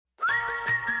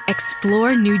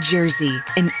Explore New Jersey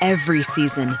in every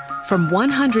season. From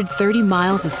 130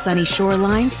 miles of sunny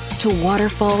shorelines to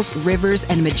waterfalls, rivers,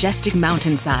 and majestic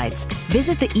mountainsides.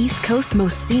 Visit the East Coast's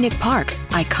most scenic parks,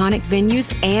 iconic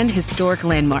venues, and historic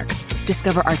landmarks.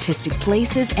 Discover artistic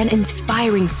places and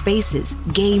inspiring spaces,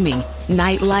 gaming,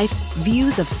 nightlife,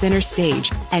 views of center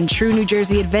stage, and true New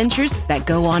Jersey adventures that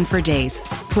go on for days.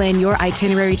 Plan your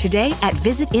itinerary today at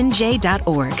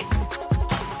visitnj.org.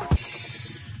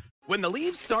 When the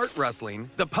leaves start rustling,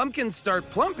 the pumpkins start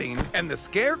plumping, and the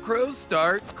scarecrows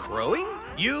start crowing,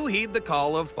 you heed the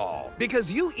call of fall, because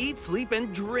you eat, sleep,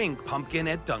 and drink pumpkin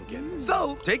at Dunkin'.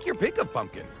 So take your pick of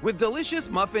pumpkin with delicious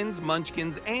muffins,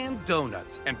 munchkins, and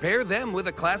donuts, and pair them with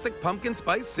a classic pumpkin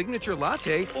spice signature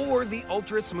latte or the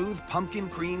ultra-smooth pumpkin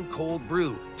cream cold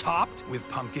brew, topped with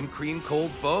pumpkin cream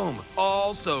cold foam,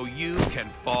 all so you can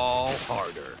fall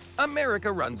harder.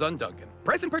 America runs on Dunkin'.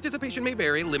 Price and participation may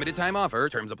vary. Limited time offer.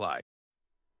 Terms apply.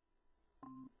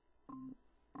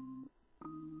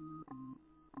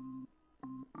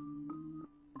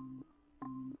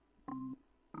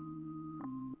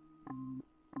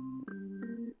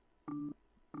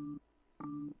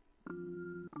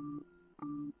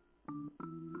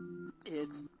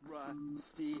 It's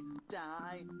Rusty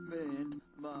Diamond,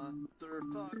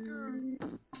 motherfucker.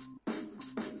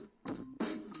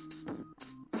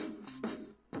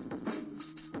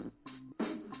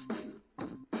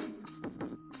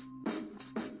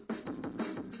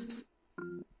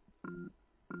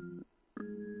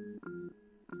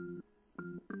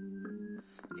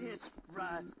 It's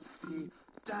Rusty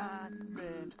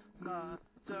Diamond,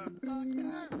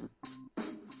 motherfucker.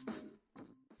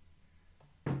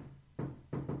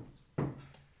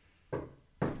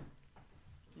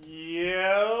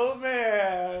 Yo,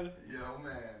 man. Yo,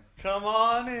 man. Come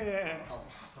on in.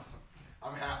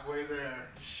 I'm halfway there.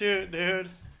 Shoot, dude.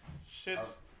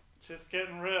 Shit's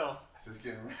getting real. It's just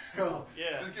getting real. Yeah.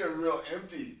 It's just getting real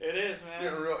empty. It is, man. It's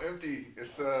getting real empty.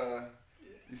 It's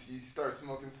you start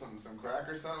smoking some crack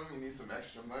or something. You need some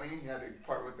extra money. You had to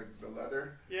part with the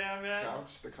leather. Yeah, man.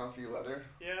 Couch, the comfy leather.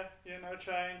 Yeah,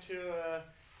 trying to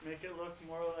make it look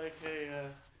more like a,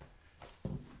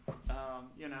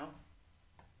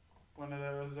 one of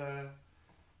those.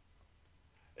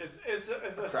 It's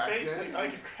a crack space den? thing,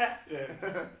 like a crack den.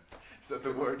 Is that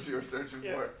the word you were searching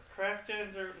Yeah, for? crack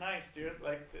dens are nice, dude.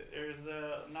 Like there's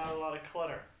not a lot of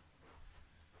clutter.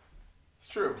 It's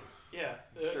true. Yeah,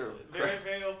 It's true.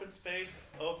 Very open space,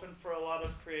 open for a lot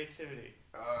of creativity.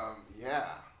 Yeah,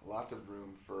 lots of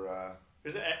room for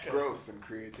There's an echo. growth and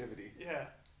creativity. Yeah.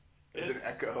 There's an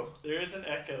echo. There is an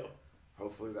echo.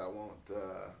 Hopefully that won't.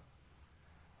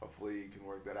 Hopefully you can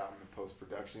work that out in the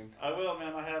post-production. I will,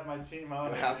 man. I have my team on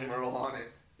You'll it. have Merle on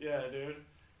it. Yeah, dude.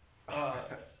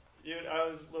 Dude, I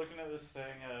was looking at this thing.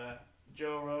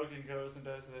 Joe Rogan goes and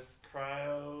does this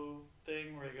cryo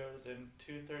thing where he goes in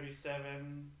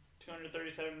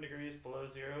 237 degrees below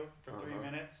zero for 3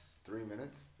 minutes. 3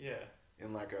 minutes? Yeah.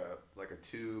 In like a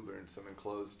tube or in some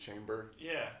enclosed chamber?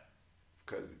 Yeah.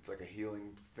 Because it's like a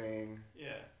healing thing.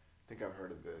 Yeah. I think I've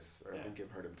heard of this, or Yeah. I think I've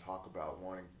heard him talk about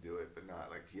wanting to do it, but not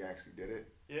like he actually did it.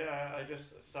 Yeah, I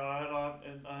just saw it on the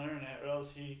internet, or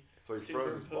else he. So he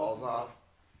froze his balls superimposed off.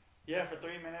 Yeah, for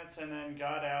 3 minutes, and then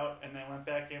got out, and then went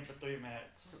back in for 3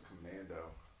 minutes.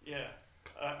 Commando. Yeah,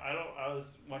 I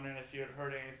was wondering if you had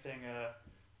heard anything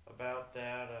about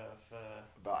that.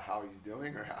 About how he's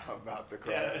doing, or how about the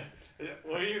cryo? Yeah.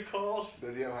 What are you called?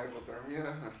 Does he have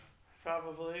hypothermia?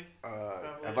 Probably.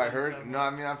 Have I heard? No,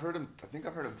 I mean I've heard him. I think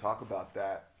I've heard him talk about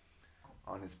that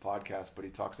on his podcast, but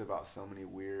he talks about so many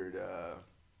weird.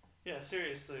 Yeah,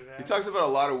 seriously, man. He talks about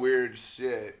a lot of weird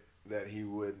shit that he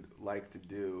would like to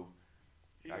do.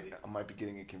 I might be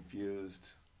getting it confused.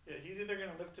 Yeah, he's either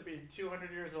gonna live to be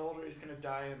 200 years old or he's gonna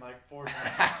die in like 4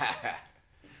 months.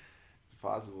 It's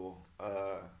possible.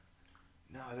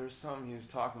 No, there was something he was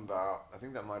talking about. I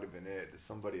think that might have been it.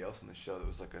 Somebody else on the show that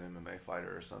was like an MMA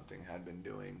fighter or something had been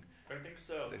doing. I think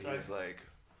so. That he was like.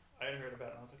 I had heard about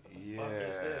it. And I was like, what the fuck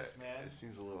is this, man? It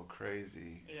seems a little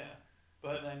crazy. Yeah,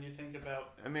 but then you think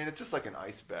about. I mean, it's just like an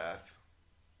ice bath.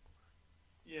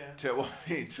 Yeah. To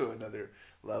another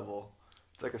level.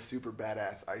 It's like a super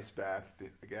badass ice bath,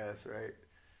 I guess, right?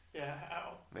 Yeah,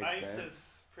 Makes ice sense.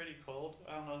 is pretty cold.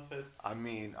 I don't know if it's. I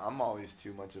mean, I'm always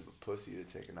too much of a pussy to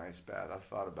take an ice bath. I've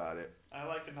thought about it. I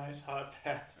like a nice hot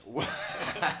bath.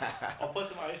 I'll put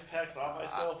some ice packs on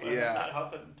myself and yeah.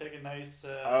 hop and take a nice.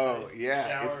 Oh nice yeah,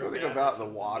 shower it's something bath about or the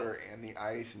something. water and the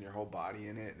ice and your whole body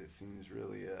in it that seems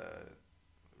really,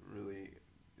 really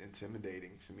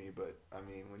intimidating to me. But I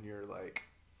mean, when you're like.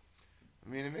 I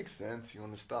mean, it makes sense. You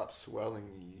want to stop swelling,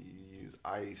 you use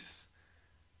ice.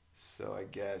 So I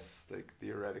guess like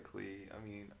theoretically, I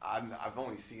mean, I've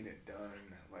only seen it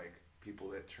done like people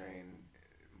that train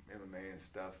MMA and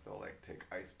stuff. They'll like take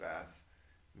ice baths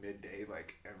midday,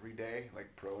 like every day,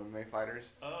 like pro MMA fighters.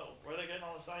 Oh, where are they getting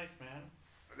all this ice, man?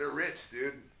 They're rich,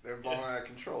 dude. They're balling out of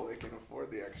control. They can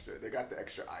afford the extra. They got the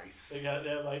extra ice. They have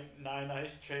like 9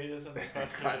 ice trays in the They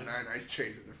got 9 ice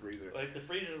trays in the freezer. Like the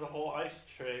freezer's a whole ice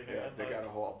tray, man. Yeah, they like, got a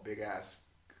whole big ass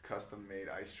custom made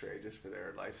ice tray just for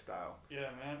their lifestyle. Yeah,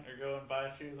 man. Or go and buy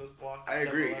a few of those blocks. I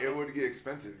agree. It would get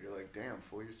expensive. You're like, damn,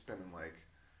 fool, you're spending like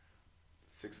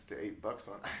 $6 to $8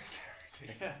 on ice every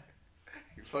day. Yeah.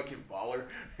 You fucking baller.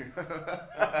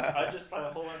 I just buy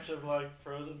a whole bunch of like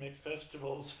frozen mixed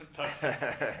vegetables and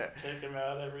take them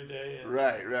out every day. And,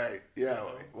 right. Yeah, you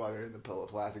know, while they're in the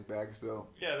plastic bag still.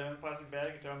 Yeah, they're in a plastic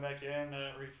bag. You throw them back in,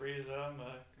 refreeze them.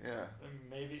 Yeah.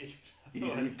 Maybe.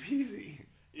 Easy peasy.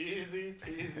 Easy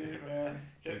peasy, man.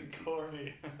 Getting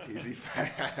corny. Easy.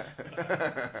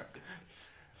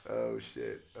 Oh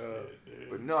shit.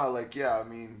 But no, like yeah, I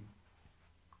mean.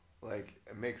 Like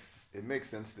it makes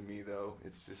sense to me though.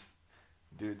 It's just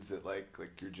dudes that like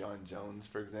your John Jones,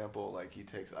 for example. Like he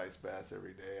takes ice baths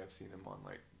every day. I've seen him on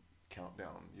like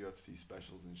countdown UFC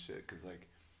specials and shit. Cause like,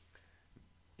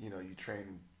 you know, you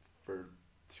train for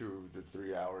 2 to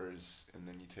 3 hours and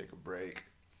then you take a break.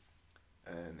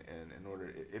 And in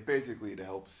order, it basically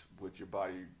helps with your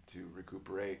body to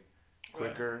recuperate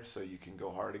quicker, right. So you can go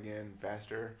hard again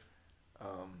faster.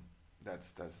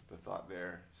 That's the thought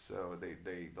there. So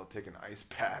they'll take an ice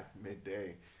bath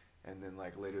midday, and then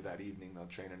like later that evening they'll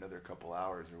train another couple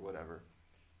hours or whatever.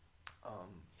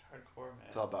 It's hardcore, man.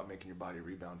 It's all about making your body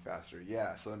rebound faster.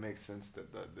 Yeah, so it makes sense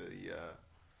that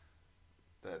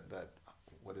that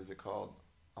what is it called?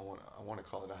 I want to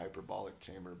call it a hyperbolic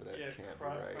chamber, but that can't be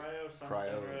right.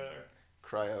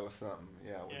 Cryo something.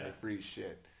 Yeah, when they freeze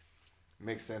shit.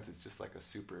 Makes sense. It's just like a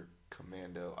super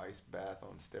commando ice bath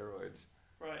on steroids.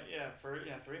 Right, yeah, for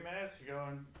 3 minutes you go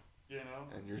and, you know.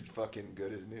 And you're fucking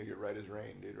good as new. You're right as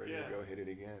rain, dude. Ready to go hit it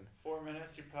again. 4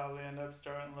 minutes you probably end up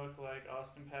starting to look like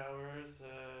Austin Powers.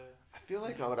 I feel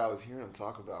like what I was hearing him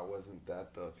talk about wasn't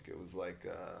that though. I think it was like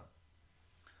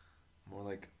more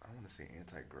like, I don't want to say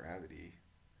anti-gravity.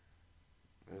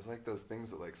 There's like those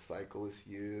things that like cyclists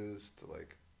use to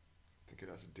like, I think it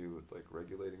has to do with like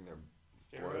regulating their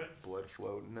blood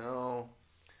flow. No.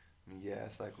 I mean, yeah,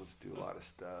 cyclists do a lot of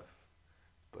stuff.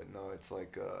 But no, it's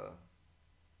like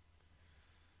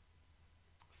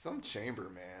some chamber,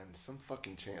 man. Some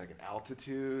fucking chamber, like an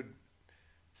altitude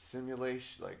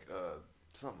simulation, like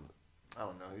something. I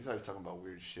don't know. He's always talking about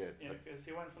weird shit. Yeah, because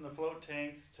he went from the float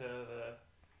tanks to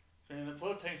the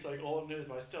float tanks are like old news,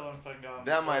 but I still haven't fucking gone.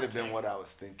 That might have been what I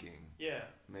was thinking. Yeah.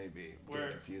 Maybe. Getting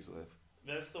confused with.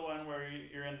 That's the one where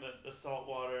you're in the salt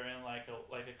water in like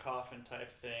a coffin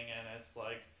type thing, and it's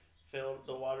like. The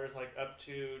water's like up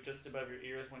to just above your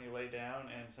ears when you lay down,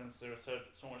 and since there's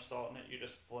so much salt in it, you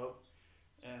just float,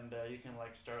 and you can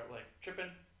like start like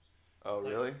tripping. Oh,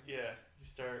 like, really? Yeah, you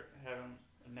start having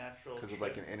a natural. Because of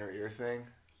like an inner ear thing.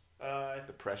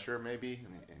 The pressure maybe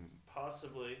in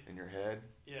possibly in your head.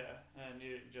 Yeah, and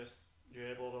you're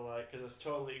able to like, because it's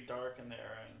totally dark in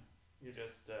there, and you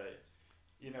just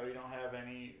you don't have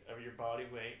any of your body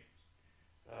weight.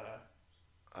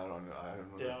 I don't know.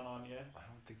 Down on you. I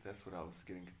don't think that's what I was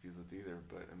getting confused with either.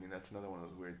 But I mean, that's another one of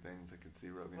those weird things I could see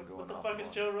Rogan going off. What the fuck is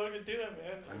Joe Rogan doing,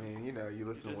 man? I mean, you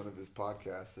listen to one of his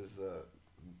podcasts. There's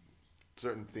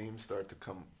certain themes start to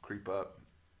creep up,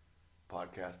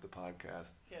 podcast to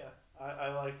podcast. Yeah, I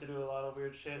like to do a lot of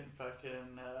weird shit. And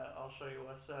fucking, I'll show you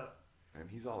what's up. And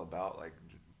he's all about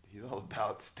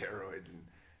steroids and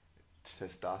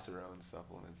testosterone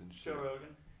supplements and shit. Joe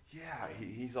Rogan. Yeah,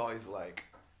 he's always like.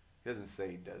 He doesn't say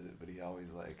he does it, but he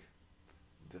always like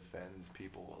defends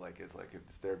people like it's like if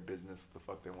it's their business, the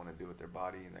fuck they want to do with their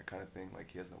body and that kind of thing.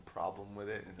 Like he has no problem with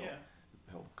it, and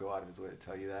he'll go out of his way to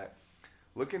tell you that.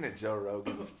 Looking at Joe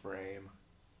Rogan's frame,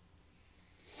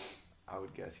 I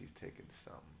would guess he's taking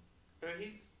some.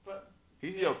 He's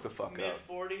yoked the fuck up.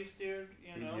 Mid-40s, dude.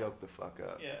 He's yoked the fuck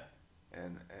up. Yeah.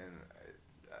 And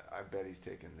I bet he's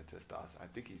taking the testosterone. I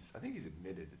think he's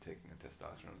admitted to taking a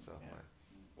testosterone supplement. Yeah.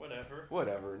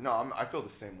 Whatever. No, I feel the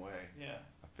same way. Yeah.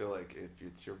 I feel like if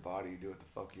it's your body, do what the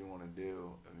fuck you want to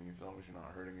do. I mean, as long as you're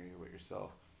not hurting you with yourself.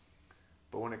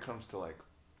 But when it comes to like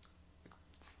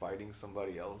fighting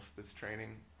somebody else that's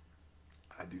training,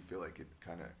 I do feel like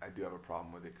I do have a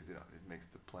problem with it because it makes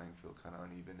the playing field kind of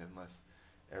uneven unless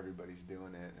everybody's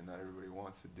doing it and not everybody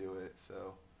wants to do it.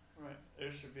 So. Right.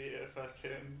 There should be a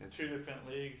fucking 2 different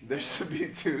leagues. There should be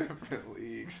 2 different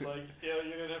leagues. It's like,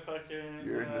 you're in a fucking.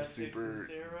 You're in the super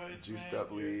steroids, juiced man.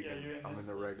 up league. You're I'm in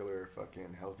the regular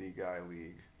fucking healthy guy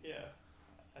league. Yeah,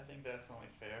 I think that's only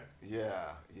fair.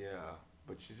 Yeah, yeah.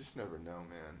 But you just never know,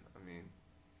 man. I mean,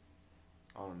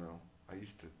 I don't know. I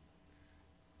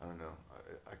don't know.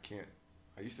 I can't,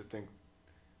 I used to think,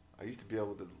 I used to be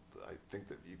able to, I think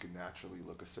that you can naturally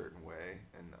look a certain way,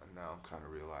 and now I'm kind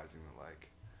of realizing that, like,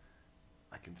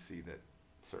 I can see that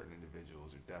certain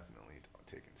individuals are definitely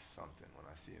taking something when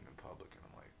I see them in public, and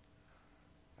I'm like,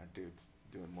 that dude's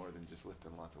doing more than just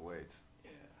lifting lots of weights.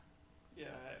 Yeah,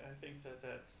 I think that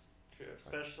that's true.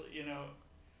 Especially, you know,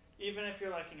 even if you're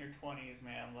like in your 20s,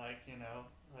 man, like, you know,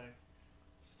 like,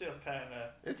 still kind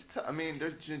of. It's I mean,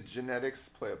 there's genetics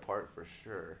play a part for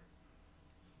sure.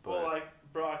 But, Well, like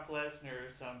Brock Lesnar or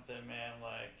something, man,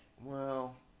 like.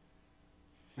 Well.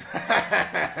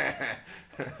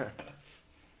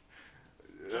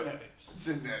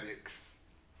 Genetics.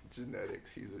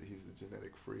 Genetics. He's a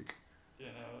genetic freak. You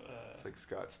know. It's like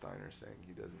Scott Steiner saying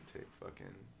he doesn't take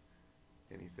fucking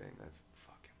anything. That's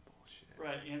fucking bullshit.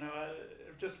 Right. You know,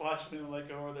 just watching him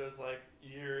like over those like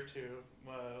year or two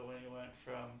when he went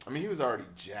from. I mean, he was already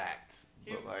jacked,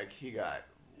 but like he got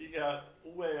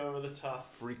way over the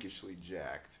top. Freakishly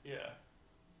jacked. Yeah.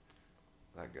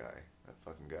 That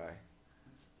fucking guy.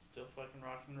 Still fucking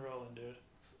rocking and rolling, dude.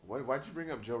 Why'd you bring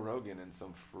up Joe Rogan in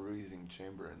some freezing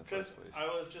chamber in the first place? I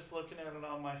was just looking at it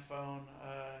on my phone.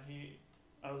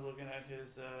 I was looking at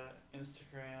his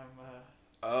Instagram.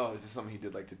 Oh, is this something he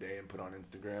did like today and put on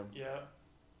Instagram? Yeah.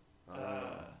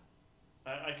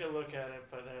 I could look at it,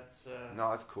 but that's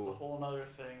no, it's cool. It's a whole nother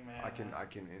thing, man. I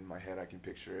can in my head I can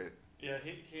picture it. Yeah,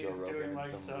 he's Joe Rogan doing in like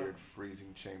some weird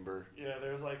freezing chamber. Yeah,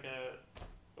 there's like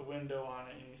a window on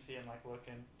it, and you see him like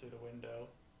looking through the window.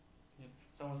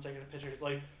 Someone's taking a picture. He's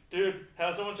like, "Dude,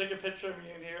 have someone take a picture of me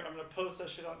in here. I'm gonna post that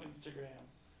shit on Instagram,"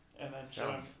 and then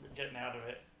show him getting out of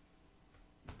it.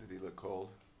 Did he look cold?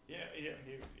 Yeah.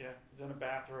 He's in a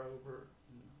bathrobe or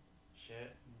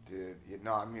shit. Dude,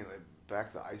 no, I mean, like, back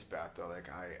to the ice bath though. Like,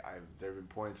 there've been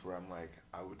points where I'm like,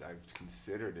 I've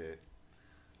considered it.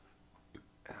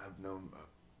 I've known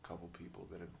a couple people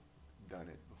that have done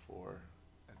it before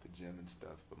at the gym and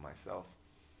stuff, but myself,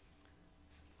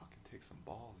 it's fucking take some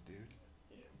balls, dude.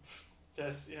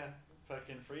 Yeah,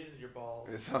 fucking freezes your balls.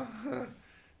 It's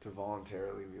to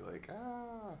voluntarily be like,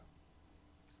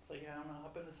 It's like, yeah, I'm gonna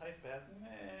hop in this ice bath.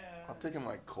 Man. I've taken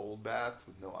like cold baths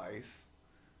with no ice,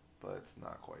 but it's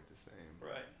not quite the same.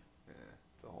 Right. Yeah,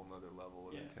 it's a whole nother level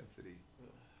of intensity.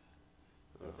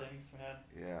 Well, thanks, man.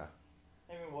 Yeah.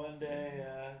 Maybe one day,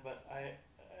 but I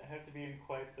have to be in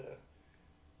quite the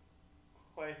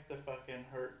fucking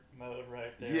hurt mode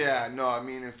right there. Yeah, no, I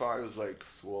mean, if I was like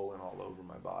swollen all over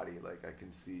my body, like I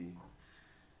can see,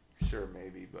 sure,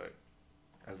 maybe, but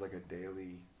as like a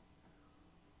daily,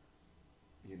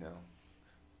 you know,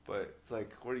 but it's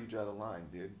like, where do you draw the line,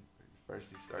 dude?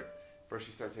 First you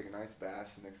start taking ice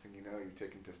baths, and next thing you know, you're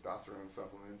taking testosterone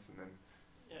supplements, and then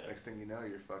next thing you know,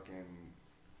 you're fucking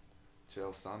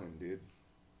Chael Sonnen, dude.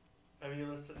 Have you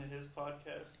listened to his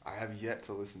podcast? I have yet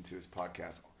to listen to his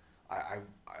podcast. I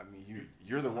mean,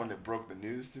 you're the one that broke the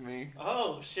news to me.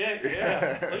 Oh shit!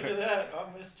 Yeah, look at that.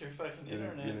 I'm Mr. Fucking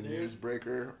Internet, you're the dude.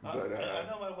 Newsbreaker, but I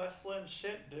know my Westland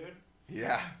shit, dude.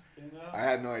 Yeah, you know? I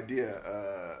had no idea.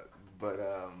 But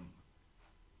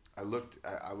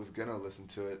I was gonna listen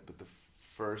to it, but the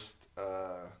first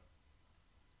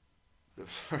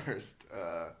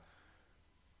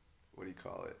what do you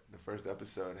call it? The first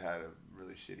episode had a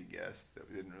really shitty guest that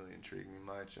didn't really intrigue me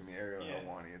much. I mean, Ariel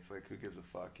Helwani, it's like, who gives a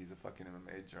fuck? He's a fucking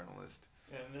MMA journalist.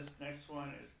 Yeah, and this next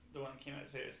one is the one that came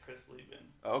out today is Chris Lieben.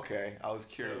 Okay, I was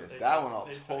curious. So that one I'll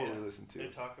totally listen to. They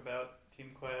talk about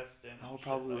Team Quest and I'll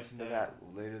probably listen to that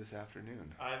later this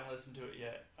afternoon. I haven't listened to it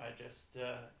yet. I just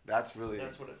that's what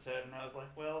it said, and I was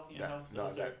like, well,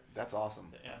 that's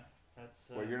awesome. Yeah, that's.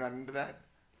 Well, you're not into that?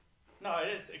 No,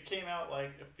 it came out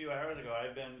like a few hours ago.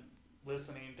 I've been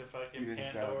listening to fucking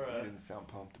Pandora. You didn't sound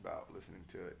pumped about listening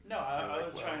to it. No, I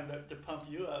was trying to pump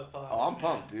you up on. Oh, I'm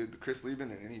pumped, dude. Chris Lieben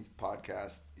in any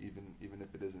podcast, even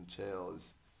if it isn't Chael,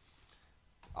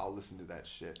 I'll listen to that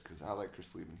shit because I like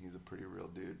Chris Lieben. He's a pretty real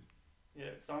dude. Yeah,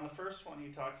 because on the first one he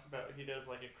does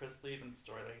like a Chris Lieben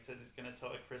story. Like he says he's gonna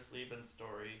tell a Chris Lieben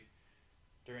story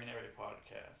during every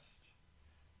podcast.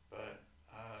 But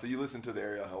so you listened to the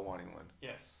Ariel Helwani one?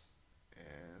 Yes.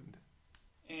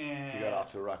 And you got off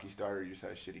to a rocky start, or you just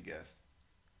had a shitty guest?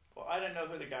 Well, I didn't know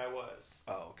who the guy was.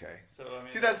 Oh, okay. So I mean,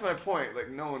 see, that's my point. Like,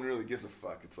 no one really gives a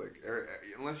fuck. It's like,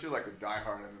 unless you're like a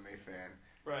diehard MMA fan,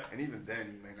 right? And even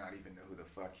then, you may not even know who the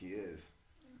fuck he is.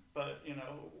 But you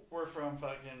know, we're from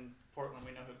fucking Portland.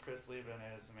 We know who Chris Lieben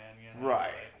is, man. You know,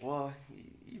 right? Like, well,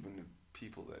 even the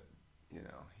people that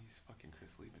he's fucking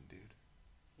Chris Lieben, dude.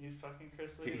 He's fucking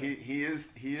Chris He, Lieben. he is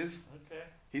Okay.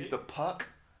 he's the Puck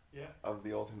Yeah. of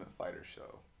the Ultimate Fighter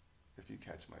show. If you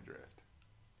catch my drift.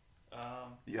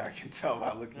 Yeah, I can tell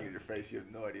by looking at your face. You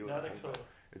have no idea what I'm talking about.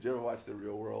 Did you ever watch The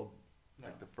Real World? No.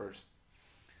 Like the first.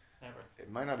 Never. It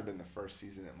might not have been the first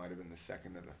season. It might have been the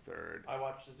second or the third. I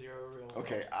watched Zero Real World.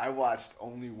 Okay, I watched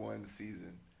only one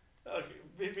season.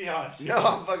 Okay, be honest. No,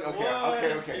 I'm fucking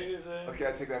okay. Season. Okay,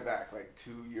 I take that back. Like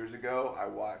 2 years ago, I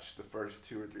watched the first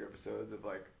 2 or 3 episodes of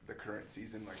like the current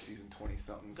season, like season 20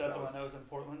 something. Is that the one that was in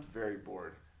Portland? Very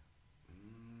bored.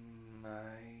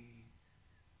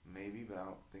 Maybe, but I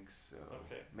don't think so.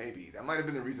 Okay. Maybe that might have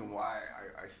been the reason why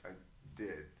I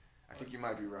did. I think you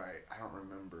might be right. I don't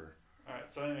remember. All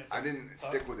right. So anyways, I didn't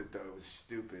stick with it though. It was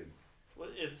stupid. Well,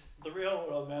 it's the real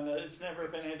world, man. It's never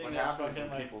been anything what that's happens fucking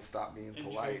when like people stop being intrigued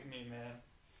polite. me, man.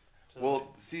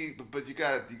 Well, see, but you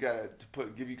gotta to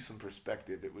give you some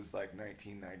perspective. It was like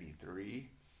 1993.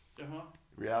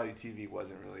 Reality TV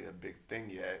wasn't really a big thing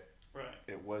yet. Right.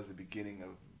 It was the beginning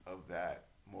of that,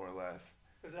 more or less.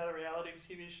 Is that a reality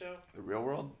TV show? The Real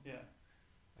World? Yeah.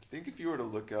 I think if you were to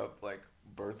look up like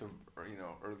birth of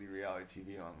early reality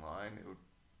TV online, it would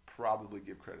probably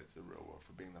give credit to The Real World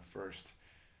for being the first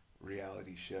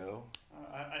reality show.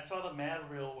 I saw the Mad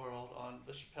Real World on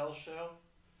the Chappelle Show.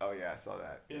 Oh yeah, I saw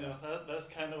that. You know, that's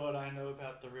kind of what I know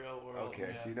about the real world. Okay,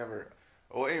 man. so you never.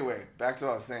 Well, anyway, back to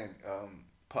what I was saying.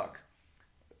 Puck.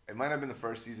 It might have been the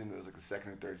first season. But it was like the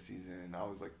second or third season, and I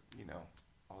was like,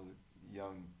 I was a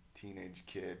young teenage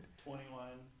kid.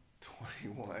 21.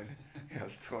 21. I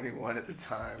was 21 at the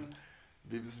time.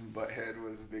 Beavis and Butthead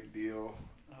was a big deal.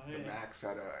 Oh, The yeah. Max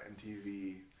had a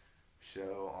MTV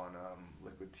show on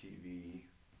Liquid TV.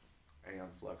 Aeon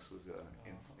Flux was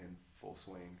in full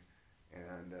swing,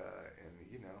 and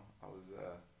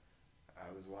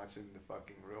I was watching the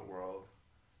fucking Real World,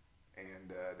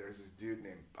 and there's this dude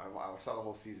named I saw the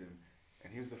whole season,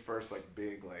 and he was the first like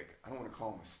big like I don't want to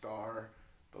call him a star,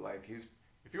 but like he was.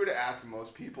 If you were to ask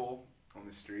most people on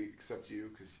the street, except you,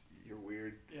 because you're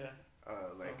weird. Yeah.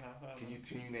 Can you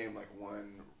name like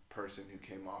one person who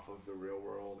came off of the Real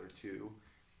World or two?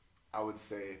 I would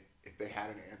say if they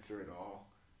had an answer at all,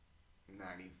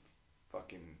 98%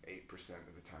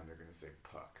 of the time they're gonna say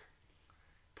Puck.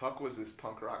 Puck was this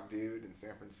punk rock dude in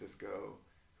San Francisco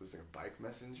who was like a bike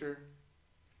messenger,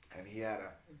 and he had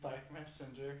a bike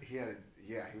messenger. He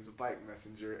was a bike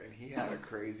messenger, and he had a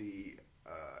crazy.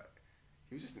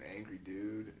 He was just an angry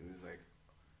dude who was like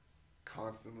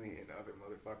constantly in other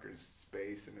motherfuckers'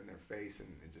 space and in their face, and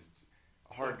just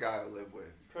a hard guy to live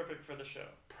with. Perfect for the show.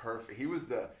 Perfect. He was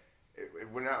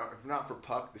if not for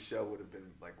Puck, the show would have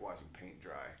been like watching paint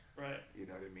dry. Right. You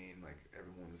know what I mean? Like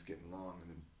everyone was getting along, and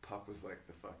then Puck was like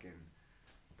the fucking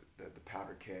the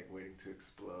powder keg waiting to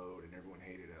explode, and everyone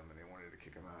hated him, and they wanted to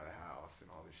kick him out of the house and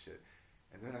all this shit.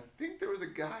 And then I think there was a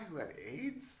guy who had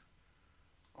AIDS.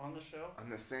 On the show? On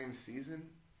the same season,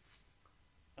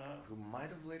 who might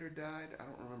have later died. I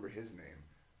don't remember his name.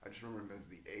 I just remember him as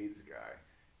the AIDS guy.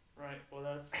 Right. Well,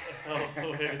 that's a hell of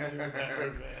a way to be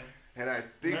remembered, man. And I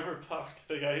think remember Puck,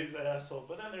 the guy who's the asshole,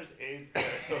 but then there's AIDS guy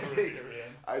over here,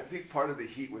 man. I think part of the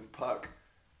heat with Puck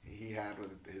he had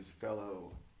with his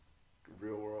fellow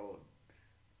Real World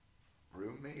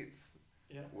roommates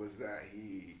was that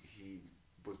he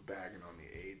was bagging on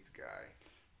the AIDS guy.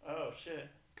 Oh shit.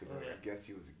 Because I guess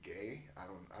he was gay. I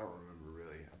don't remember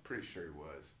really. I'm pretty sure he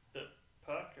was. The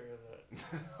Puck or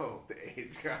the no, the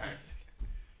AIDS guy.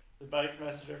 The bike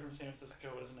messenger from San Francisco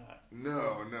was not.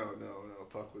 No.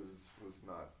 Puck was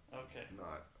not. Okay.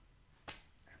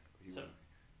 He was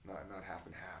not half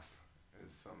and half,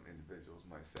 as some individuals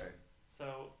might say.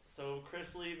 So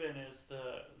Chris Lieben is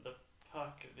the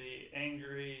Puck, the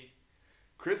angry.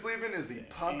 Chris Lieben is the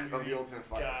Puck of the Ultimate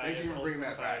Fighter. Thank you for bringing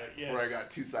that back. Yes. Before I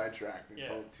got too sidetracked and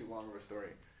told too long of a story.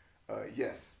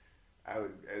 Yes,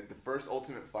 the first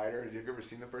Ultimate Fighter. Have you ever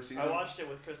seen the first season? I watched it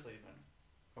with Chris Lieben.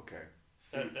 Okay.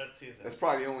 See, that season. That's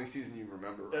probably the only season you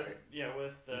remember, right?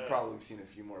 With the. You've probably seen a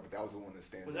few more, but that was the one that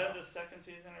stands out. Was that the second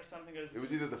season or something? It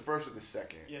was either the first or the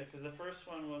second. Yeah, because the first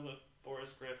one was with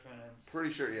Forrest Griffin and.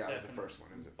 Pretty sure, it was the first one.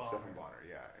 It was Stephen Bonner,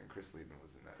 and Chris Lieben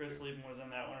was in that. Chris Lieben was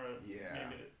in that one, or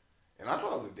maybe. And I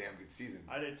thought it was a damn good season.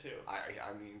 I did too.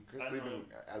 I mean, Chris Lieben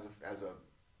as a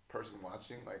person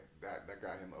watching, like that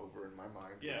got him over in my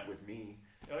mind. Yeah. With me.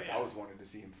 Oh yeah. I always wanted to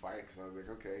see him fight because I was like,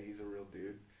 okay, he's a real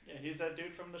dude. Yeah, he's that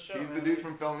dude from the show. He's the dude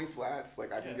from Felony Flats.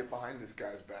 Like I can get behind this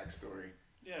guy's backstory.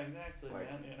 Yeah, exactly, like,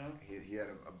 man. You know. He had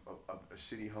a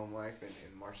shitty home life, and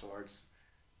martial arts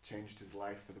changed his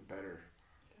life for the better.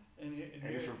 Yeah.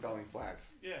 And he's from Felony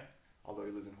Flats. Yeah. Although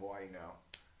he lives in Hawaii now.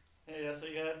 Hey, that's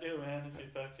what you gotta do, man. If you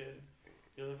fucking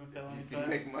You live in Felony If you Flats.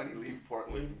 make money, leave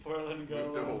Portland. Leave Portland and go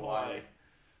Move to to Hawaii.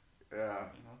 Yeah.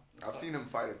 You know, I've seen him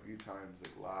fight a few times,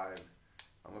 like live.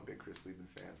 I'm a big Chris Lieben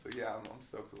fan, so yeah, I'm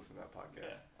stoked to listen to that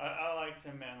podcast. Yeah, I liked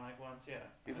him, man. Like once, yeah.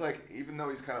 He's like, even though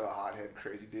he's kind of a hothead,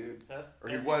 crazy dude, he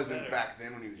That's wasn't better. back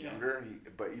then when he was Yeah. younger.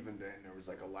 But even then, there was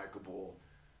like a likable,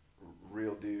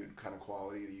 real dude kind of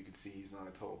quality that you could see he's not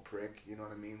a total prick. You know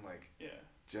what I mean? Like, Yeah.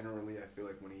 generally, I feel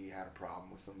like when he had a problem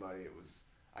with somebody,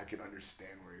 I could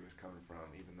understand where he was coming from,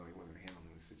 even though he wasn't handling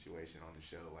the situation on the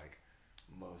show like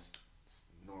most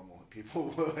normal people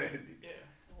would. Yeah.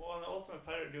 Well, and the Ultimate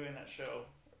Fighter doing that show,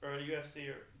 or UFC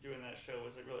or doing that show,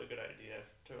 was a really good idea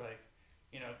to like,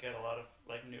 you know, get a lot of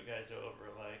like new guys over,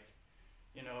 like,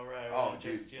 you know, right? Oh,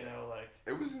 just, dude, you know, like.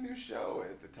 It was a new show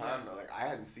at the time. Yeah. Like, I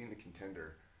hadn't seen The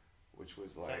Contender, which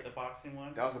was Is like that the boxing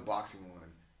one? that was a boxing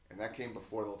one, and that came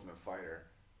before The Ultimate Fighter,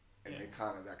 and Yeah.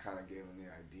 that kind of gave him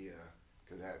the idea,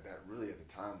 because that really at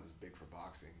the time was big for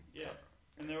boxing. Yeah.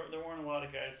 And there weren't a lot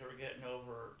of guys that were getting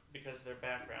over because of their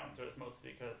backgrounds. It was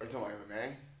mostly because Are you talking about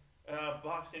MMA?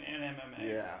 Boxing and MMA.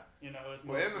 Yeah. You know, it was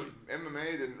Well, mostly.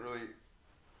 MMA didn't really.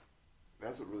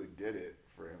 That's what really did it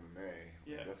for MMA.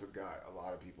 Yeah. That's what got a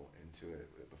lot of people into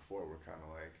it. Before we're kind of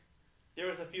like. There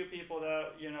was a few people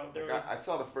that, you know, I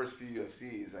saw the first few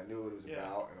UFCs. I knew what it was Yeah.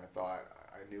 about, and I thought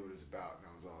I knew what it was about, and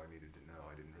that was all I needed to know.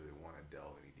 I didn't really want to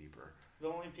delve any deeper. the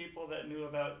only people that knew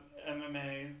about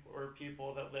MMA were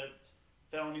people that lived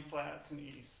Felony Flats and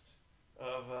east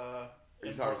of Are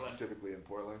you in talking Portland. specifically in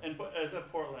Portland? And as a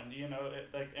Portland, you know,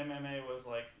 like MMA was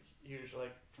like huge,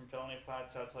 like from Felony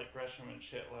Flats out to like Gresham and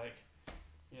shit, like,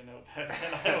 you know, back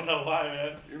then. I don't know why,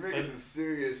 man. You're making But- some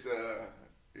serious.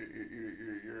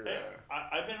 You're. Hey,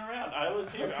 I've been around. I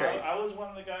was here. Okay. I was one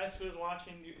of the guys who was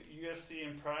watching UFC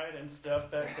and Pride and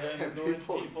stuff back then. And knowing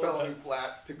people in people Felony that-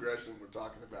 Flats to Gresham were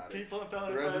talking about it. People in The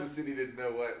Felony rest of the Flats. city didn't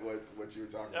know what you were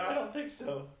talking I about. don't think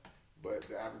so. But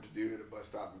the average dude at a bus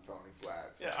stop in Felony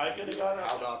Flats. Yeah, I could have got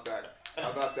How about that?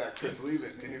 How about that, Chris Lieben?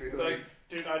 And he'd be Like, like,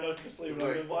 dude, I know Chris Lee. When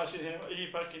I've been watching him, he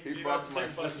fucking. he got fucked the my same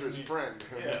fucking sister's me. friend.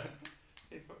 Yeah,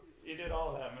 he did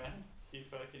all that, man. He's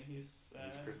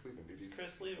He's Chris Lieben, dude. He's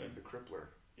Chris Lieben. He's the crippler.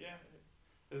 Yeah,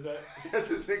 is that? That's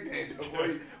his nickname.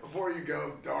 Before you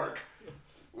go dark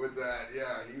with that,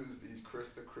 yeah, he's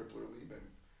Chris the Crippler Lieben.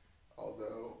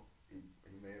 Although he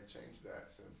may have changed that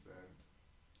since then.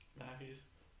 Nah, he's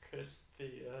Chris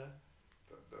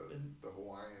the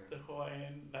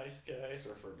Hawaiian nice guy.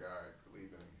 surfer guy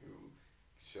Lieben, who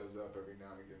shows up every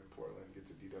now and again in Portland, gets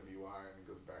a DWI, and then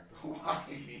goes back to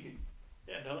Hawaii.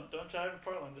 Yeah, don't drive to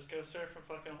Portland. Just go surf in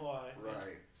fucking Hawaii.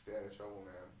 Right. Stay out of trouble,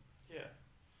 man. Yeah.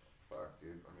 Fuck,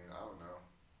 dude. I mean, I don't know.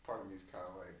 Part of me's kind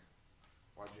of like,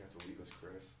 why'd you have to leave us,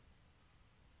 Chris?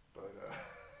 But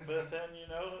But then you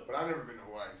know. but I've never been to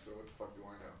Hawaii, so what the fuck do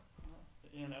I know?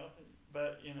 You know,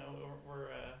 but you know we're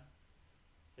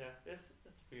yeah, it's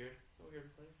weird. It's a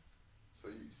weird place. So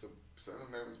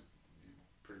MMA was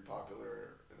pretty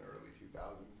popular in the early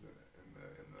 2000s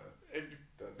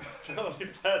Felony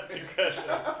Flats aggression.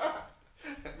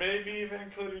 Maybe even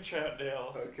including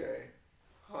Troutdale. Okay.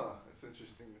 Huh. That's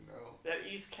interesting to know. That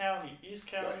East County in East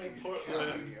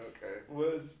Portland County, okay.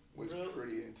 was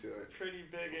Pretty into it pretty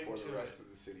big before into the rest it.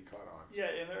 of the city caught on. Yeah,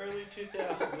 in the early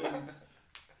 2000s.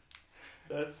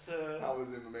 That's How was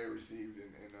MMA received in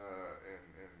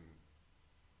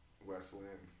West Lynn?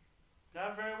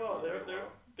 not very well. Not very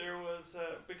well. There was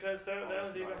because that Oh, was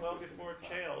it's even well non-existent before at the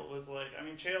time. Chael was like. I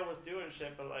mean, Chael was doing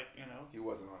shit, but like you know. He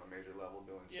wasn't on a major level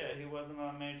doing Yeah, shit. he wasn't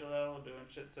on major level doing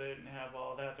shit, so they didn't have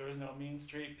all that. There was no Mean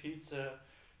Street Pizza,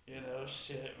 you know,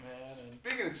 shit, man. And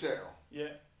Speaking of Chael,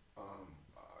 yeah,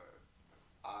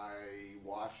 I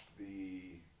watched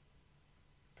the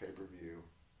pay-per-view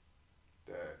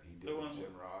that he did The with one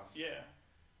Jim Ross. yeah,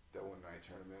 That one night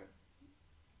tournament.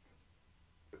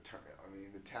 The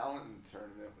talent in the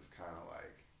tournament was kind of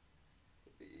like,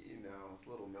 you know, it's a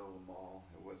little middle of the mall.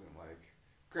 It wasn't like,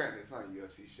 granted, it's not a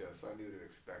UFC show, so I knew to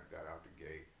expect that out the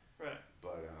gate. right.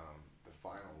 But the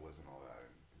final wasn't all that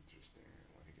interesting.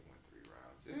 I think it went 3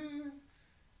 rounds.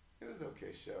 It was an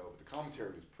okay show. But the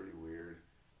commentary was pretty weird.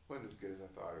 Wasn't as good as I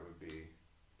thought it would be.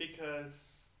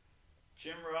 Because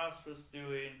Jim Ross was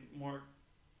doing more,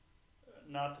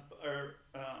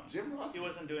 Jim Ross he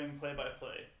wasn't doing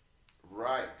play-by-play.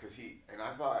 Right, because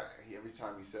I thought every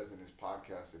time he says in his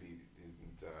podcast that he didn't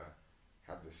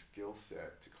have the skill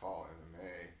set to call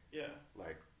MMA, Yeah,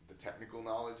 like the technical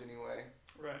knowledge anyway.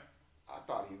 right. I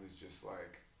thought he was just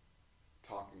like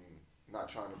talking, not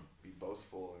trying to be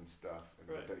boastful and stuff, and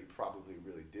Right. that he probably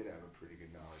really did have a pretty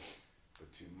good knowledge.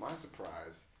 But to my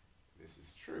surprise, this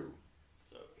is true.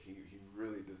 So He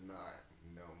really does not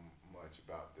know much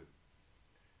about the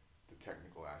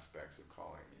technical aspects of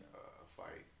calling a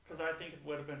fight. Because I think it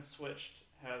would have been switched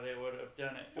how they would have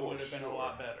done it. It For would have been a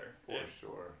lot better. For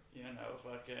sure. You know,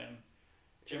 fucking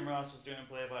Jim Ross was doing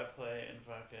play-by-play and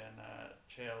fucking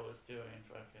Chael was doing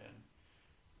fucking,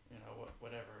 you know,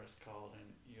 whatever it's called in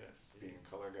UFC. Being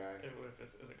color guy.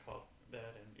 Is it called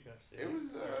that in UFC? It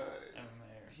was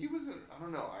MMA. He wasn't. I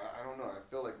don't know. I don't know. I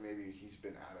feel like maybe he's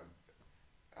been out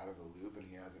of the loop and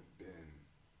he hasn't been.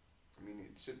 I mean,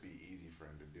 it should be easy for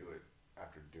him to do it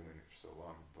after doing it for so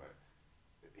long, but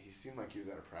he seemed like he was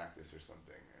out of practice or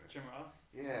something. And Jim Ross?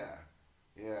 Yeah,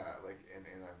 like and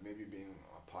maybe being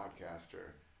a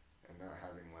podcaster and not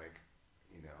having like,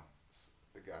 you know,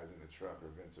 the guys in the truck or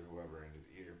Vince or whoever in his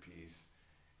earpiece.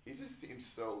 He just seems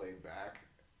so laid back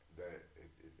that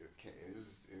it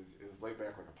was laid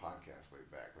back like a podcast laid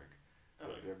back.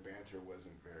 Like their banter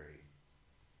wasn't very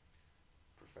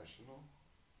professional.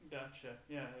 Gotcha.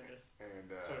 Yeah, they're just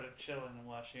and sort of chilling and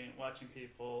watching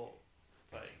people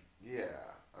fight.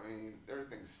 Yeah, I mean, there are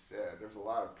things said. There's a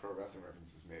lot of pro wrestling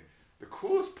references made. The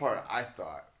coolest part, I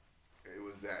thought, it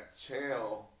was that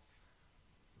Chael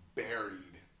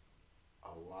buried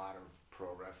a lot of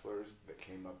pro wrestlers that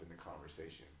came up in the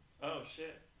conversation. Oh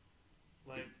shit!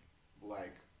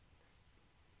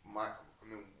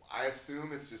 I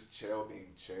assume it's just Chael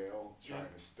being Chael, trying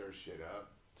to stir shit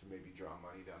up to maybe draw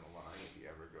money down the line if he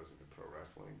ever goes into pro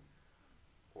wrestling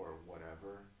or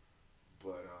whatever.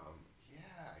 But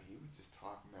yeah, he would just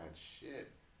talk mad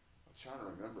shit. I'm trying to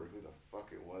remember who the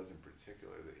fuck it was in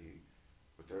particular that he.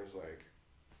 But there's like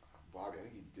Bobby. I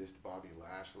think he dissed Bobby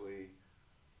Lashley.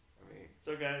 I mean.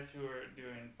 So guys who are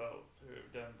doing both, who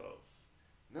have done both.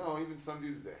 No, even some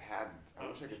dudes that hadn't. I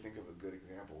wish I could think of a good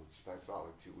example, which I saw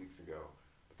like 2 weeks ago.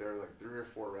 But there were like 3 or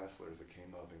 4 wrestlers that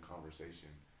came up in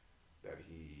conversation that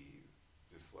he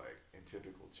just like, in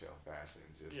typical Chael fashion,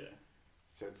 just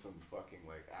said some fucking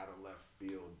like out of left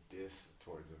field diss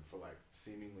towards him for like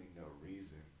seemingly no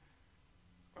reason,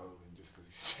 other than just because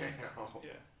he's Chael.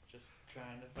 Yeah, just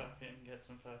trying to fucking get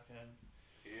some fucking.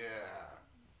 Yeah.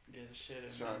 Get his shit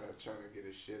in. Trying to get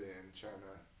his shit in, trying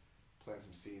to plant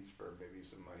some seeds for maybe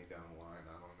some money down the line.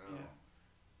 I don't know. Yeah.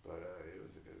 But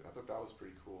I thought that was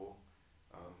pretty cool.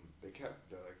 They kept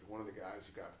like one of the guys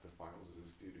who got to the finals was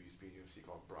this dude who used to be in UFC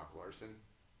called Brock Larson.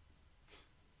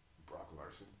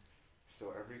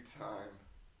 So every time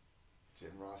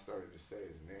Jim Ross started to say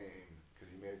his name,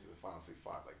 because he made it to the finals, so he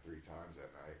fought like 3 times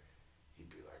that night, he'd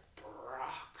be like,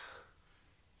 Brock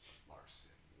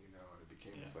Larson, you know, and it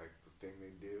became this like the thing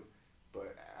they do.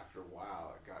 But after a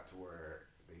while, it got to where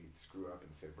they'd screw up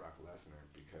and say Brock Lesnar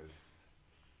because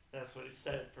that's what he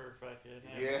said for fucking.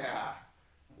 Yeah,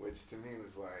 which to me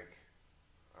was like,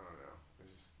 I don't know,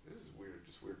 this is weird,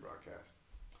 just weird broadcast.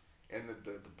 And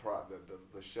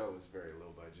the show was very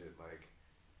low budget. Like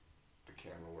the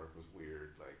camera work was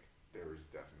weird. Like there was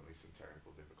definitely some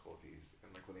technical difficulties.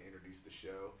 And like when they introduced the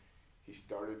show, he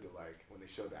started to like when they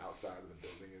showed the outside of the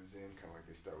building it was in, kind of like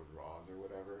they start with Raws or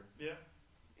whatever. Yeah.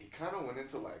 He kind of went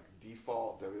into like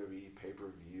default WWE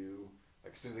pay-per-view.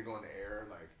 Like as soon as they go on the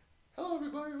air, like hello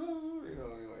everybody, hello, you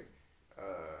know, like.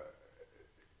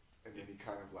 And then he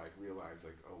kind of like realized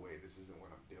like, oh wait, this isn't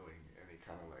what I'm doing, and he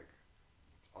kind of like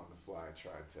on the fly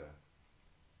tried to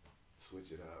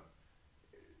switch it up.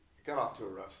 It got off to a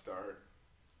rough start.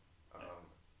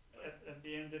 At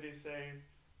the end, did he say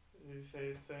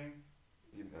his thing?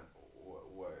 You know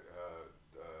what?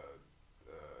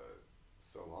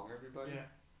 So long, everybody. Yeah.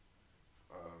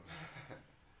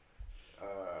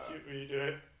 Will you do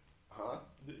it? Huh?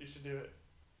 You should do it.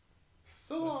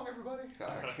 So long, everybody.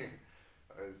 I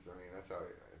mean, that's how.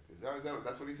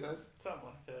 That's what he says? Something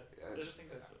like that. Yeah, I think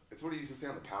that's what. It's what he used to say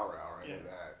on the Power Hour. I know Yeah.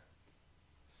 that.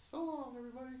 So long,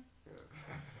 everybody. Yeah.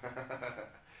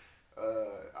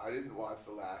 I didn't watch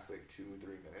the last like 2 or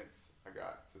 3 minutes. I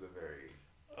got to the very.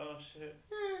 Oh shit.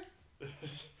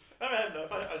 I had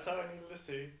enough. I saw what I needed to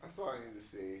see. I saw I needed to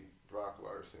see. Brock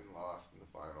Larson lost in the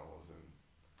finals, and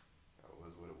that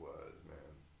was what it was,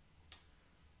 man.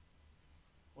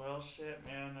 Well, shit,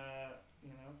 man. You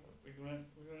know, we went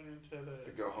into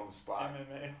the go home spot.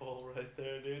 MMA hole right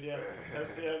there, dude. Yeah,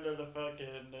 that's the end of the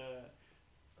fucking.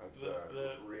 That's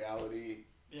the reality.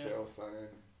 Yeah. Chael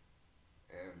Sonnen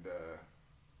and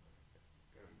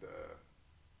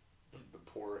the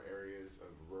poor areas of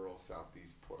rural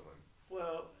southeast Portland.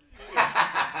 Well,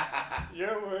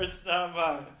 your words, not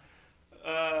mine.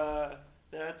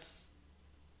 That's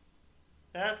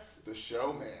The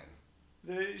Showman.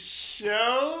 the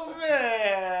showman.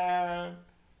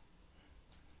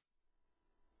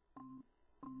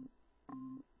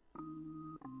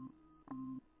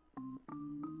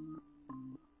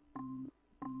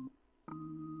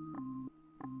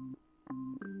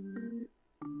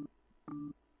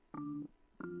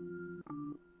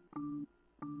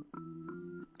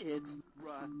 It's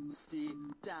Rusty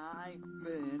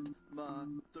Diamond,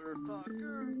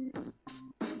 motherfucker.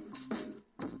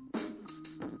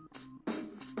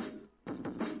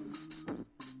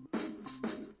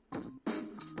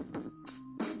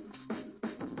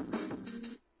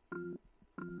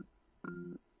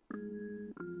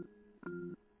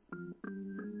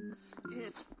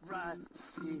 It's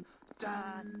Rusty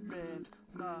Diamond,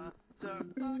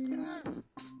 motherfucker.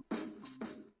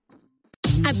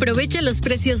 Aprovecha los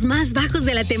precios más bajos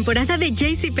de la temporada de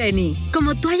JCPenney.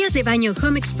 Como toallas de baño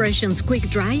Home Expressions Quick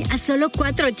Dry a solo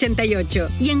 $4.88.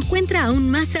 Y encuentra aún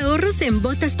más ahorros en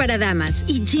botas para damas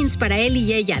y jeans para él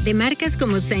y ella de marcas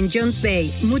como St. John's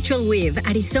Bay, Mutual Weave,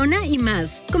 Arizona y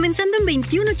más. Comenzando en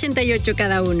 $21.88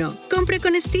 cada uno. Compre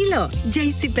con estilo.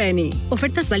 JCPenney.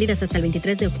 Ofertas válidas hasta el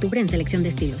 23 de octubre en selección de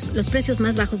estilos. Los precios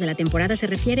más bajos de la temporada se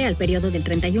refiere al periodo del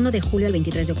 31 de julio al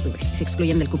 23 de octubre. Se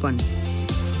excluyen del cupón.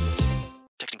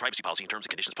 Privacy policy and terms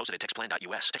and conditions posted at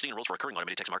textplan.us. Texting enrolls for recurring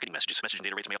automated text marketing messages. Message and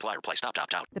data rates may apply. Reply stop to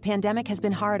opt out. The pandemic has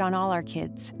been hard on all our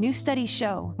kids. New studies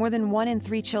show more than 1 in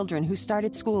 3 children who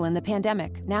started school in the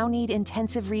pandemic now need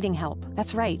intensive reading help.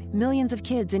 That's right. Millions of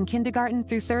kids in kindergarten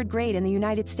through 3rd grade in the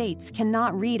United States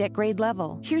cannot read at grade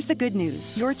level. Here's the good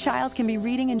news. Your child can be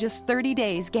reading in just 30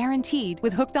 days, guaranteed,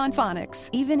 with Hooked on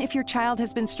Phonics. Even if your child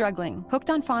has been struggling,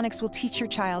 Hooked on Phonics will teach your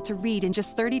child to read in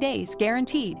just 30 days,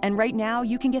 guaranteed. And right now,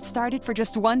 you can get started for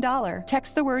just $1.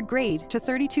 Text the word GRADE to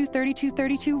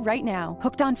 323232 right now.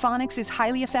 Hooked on Phonics is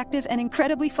highly effective and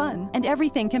incredibly fun. And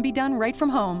everything can be done right from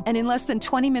home and in less than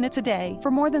 20 minutes a day. For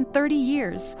more than 30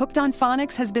 years, Hooked on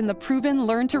Phonics has been the proven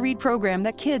learn-to-read program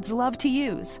that kids love to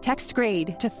use. Text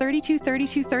GRADE to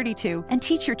 323232 and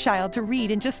teach your child to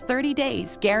read in just 30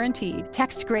 days, guaranteed.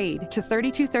 Text GRADE to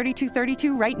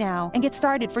 323232 right now and get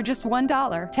started for just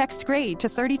 $1. Text GRADE to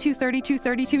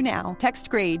 323232 now. Text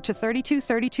GRADE to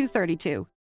 323232.